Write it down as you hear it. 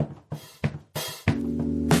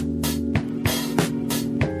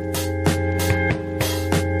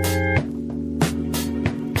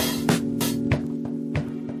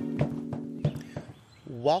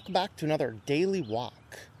welcome back to another Daily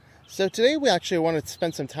Walk. So today we actually want to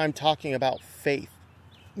spend some time talking about faith.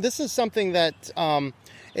 This is something that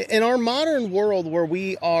in our modern world where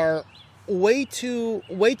we are way too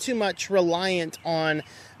much reliant on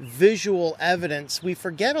visual evidence, we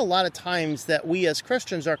forget a lot of times that we as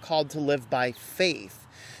Christians are called to live by faith.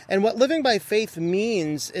 And what living by faith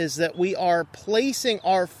means is that we are placing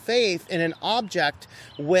our faith in an object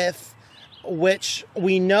with which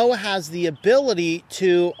we know has the ability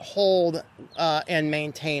to hold and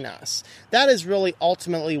maintain us. That is really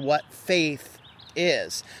ultimately what faith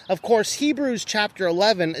is. Of course, Hebrews chapter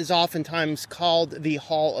 11 is oftentimes called the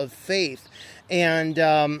Hall of Faith. And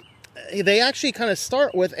they actually kind of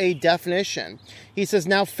start with a definition. He says,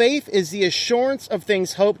 "Now faith is the assurance of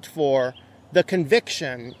things hoped for, the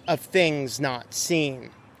conviction of things not seen."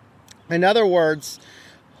 In other words,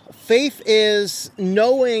 faith is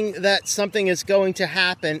knowing that something is going to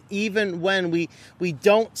happen even when we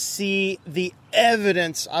don't see the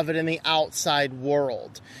evidence of it in the outside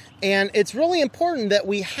world. And it's really important that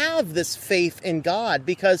we have this faith in God,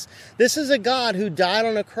 because this is a God who died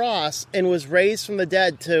on a cross and was raised from the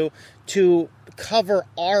dead to cover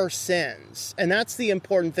our sins. And that's the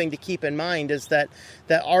important thing to keep in mind, is that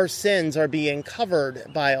our sins are being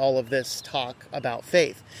covered by all of this talk about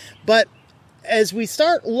faith. But as we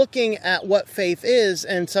start looking at what faith is,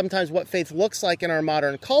 and sometimes what faith looks like in our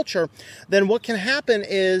modern culture, then what can happen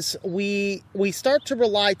is we start to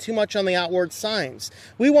rely too much on the outward signs.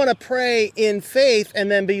 We want to pray in faith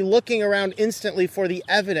and then be looking around instantly for the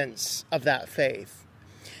evidence of that faith.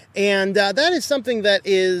 And that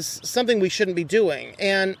is something we shouldn't be doing.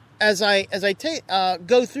 And as I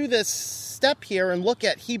go through this step here and look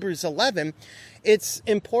at Hebrews 11, it's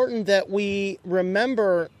important that we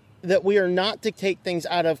remember that we are not to take things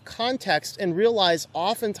out of context and realize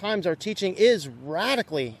oftentimes our teaching is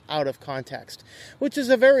radically out of context, which is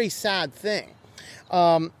a very sad thing.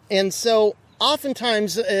 And so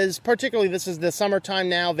oftentimes, particularly this is the summertime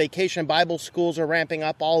now, vacation Bible schools are ramping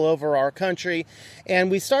up all over our country,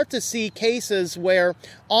 and we start to see cases where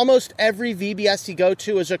almost every VBS you go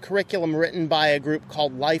to is a curriculum written by a group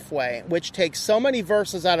called Lifeway, which takes so many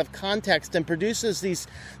verses out of context and produces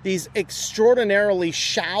these extraordinarily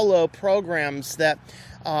shallow programs that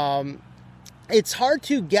it's hard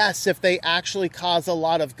to guess if they actually cause a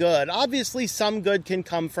lot of good. Obviously, some good can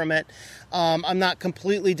come from it. I'm not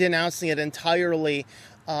completely denouncing it entirely.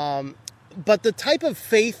 But the type of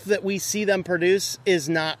faith that we see them produce is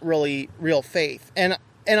not really real faith. And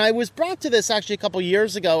I was brought to this actually a couple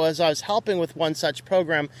years ago as I was helping with one such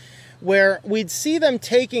program, where we'd see them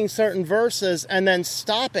taking certain verses and then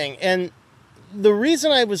stopping. And the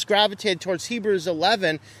reason I was gravitated towards Hebrews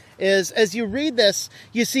 11 is, as you read this,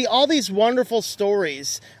 you see all these wonderful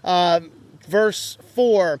stories. Verse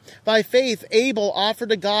 4, "By faith Abel offered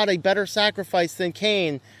to God a better sacrifice than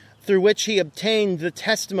Cain, through which he obtained the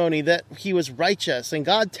testimony that he was righteous. And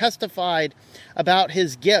God testified about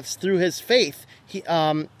his gifts through his faith.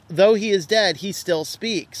 Though he is dead, he still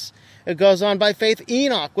speaks." It goes on, "By faith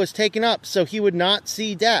Enoch was taken up so he would not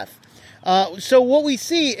see death." So what we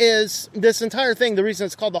see is this entire thing, the reason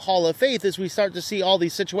it's called the Hall of Faith, is we start to see all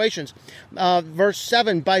these situations. Verse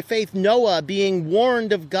 7, "By faith Noah, being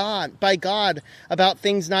warned by God about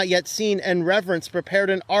things not yet seen, and reverence,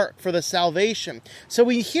 prepared an ark for the salvation." So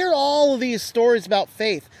we hear all of these stories about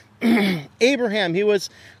faith. Abraham, he was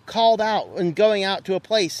called out and going out to a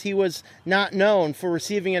place he was not known for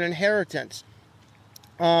receiving an inheritance.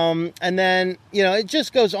 And then, it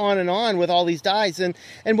just goes on and on with all these guys. And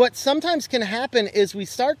what sometimes can happen is we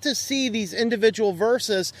start to see these individual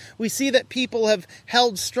verses. We see that people have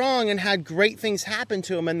held strong and had great things happen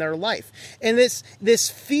to them in their life. And this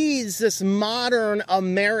feeds this modern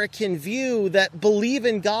American view that believe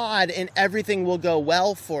in God and everything will go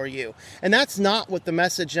well for you. And that's not what the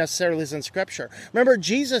message necessarily is in Scripture. Remember,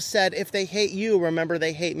 Jesus said, "If they hate you, remember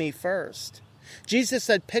they hate me first." Jesus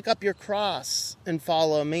said, "Pick up your cross and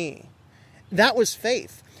follow me." That was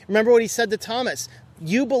faith. Remember what he said to Thomas,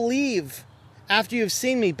 "You believe after you've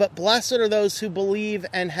seen me, but blessed are those who believe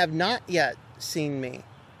and have not yet seen me."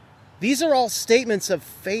 These are all statements of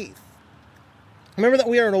faith. Remember that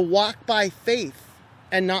we are to walk by faith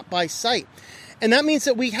and not by sight. And that means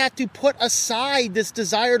that we have to put aside this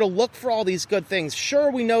desire to look for all these good things. Sure,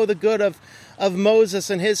 we know the good of Moses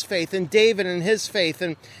and his faith, and David and his faith,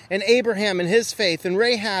 and Abraham and his faith, and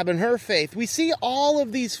Rahab and her faith. We see all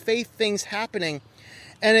of these faith things happening,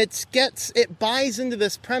 and it buys into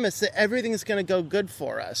this premise that everything is going to go good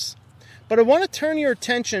for us. But I want to turn your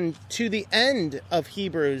attention to the end of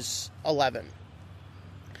Hebrews 11.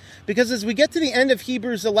 Because as we get to the end of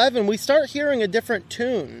Hebrews 11, we start hearing a different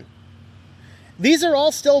tune. These are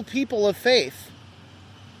all still people of faith.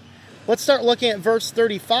 Let's start looking at verse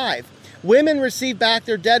 35. Women received back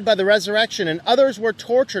their dead by the resurrection, and others were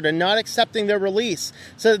tortured and not accepting their release,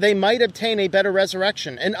 so that they might obtain a better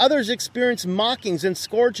resurrection. And others experienced mockings and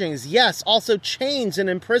scourgings, yes, also chains and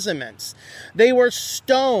imprisonments. They were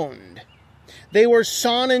stoned. They were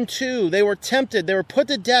sawn in two. They were tempted. They were put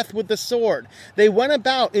to death with the sword. They went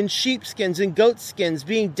about in sheepskins and goatskins,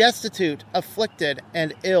 being destitute, afflicted,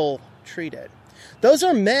 and ill-treated. Those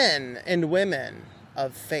are men and women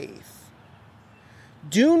of faith.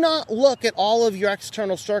 Do not look at all of your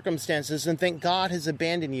external circumstances and think God has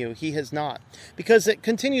abandoned you. He has not. Because it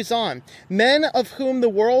continues on. Men of whom the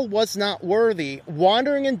world was not worthy,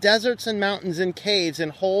 wandering in deserts and mountains and caves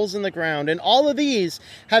and holes in the ground, and all of these,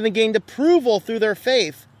 having gained approval through their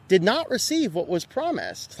faith, did not receive what was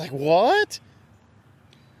promised. Like, what?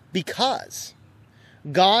 Because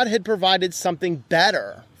God had provided something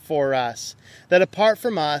better for us, that apart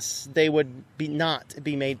from us, they would not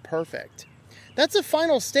be made perfect. That's a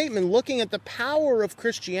final statement looking at the power of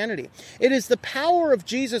Christianity. It is the power of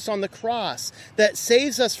Jesus on the cross that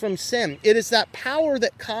saves us from sin. It is that power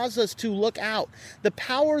that causes us to look out. The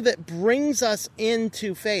power that brings us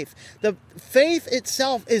into faith. The faith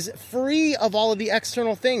itself is free of all of the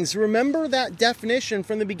external things. Remember that definition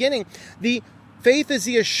from the beginning. The faith is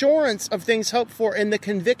the assurance of things hoped for and the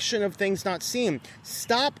conviction of things not seen.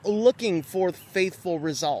 Stop looking for faithful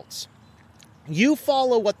results. You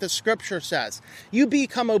follow what the scripture says. You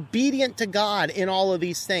become obedient to God in all of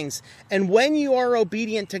these things. And when you are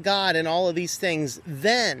obedient to God in all of these things,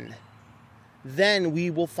 then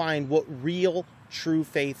we will find what real, true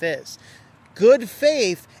faith is. Good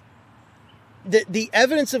faith, the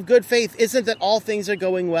evidence of good faith isn't that all things are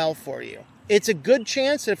going well for you. It's a good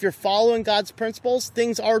chance that if you're following God's principles,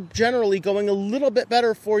 things are generally going a little bit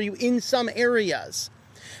better for you in some areas.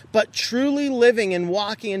 But truly living and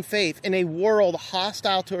walking in faith in a world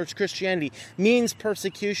hostile towards Christianity means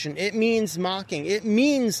persecution. It means mocking. It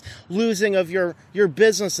means losing of your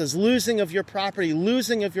businesses, losing of your property,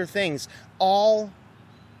 losing of your things, all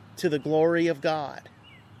to the glory of God.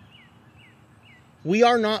 We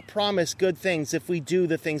are not promised good things if we do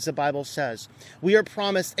the things the Bible says. We are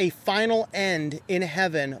promised a final end in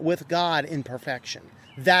heaven with God in perfection.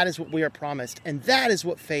 That is what we are promised, and that is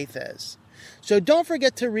what faith is. So don't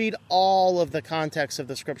forget to read all of the context of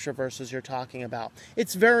the scripture verses you're talking about.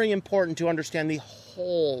 It's very important to understand the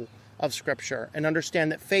whole of scripture and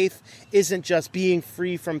understand that faith isn't just being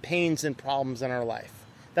free from pains and problems in our life.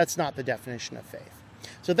 That's not the definition of faith.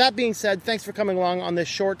 So that being said, thanks for coming along on this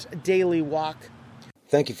short daily walk.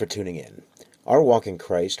 Thank you for tuning in. Our Walk in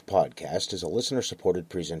Christ podcast is a listener-supported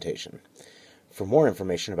presentation. For more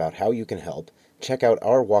information about how you can help, check out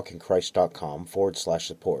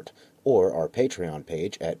ourwalkinchrist.com/support or our Patreon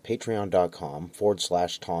page at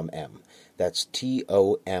patreon.com/TomM. That's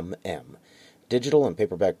TOMM. Digital and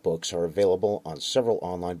paperback books are available on several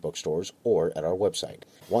online bookstores or at our website.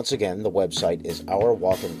 Once again, the website is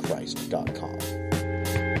ourwalkinchrist.com.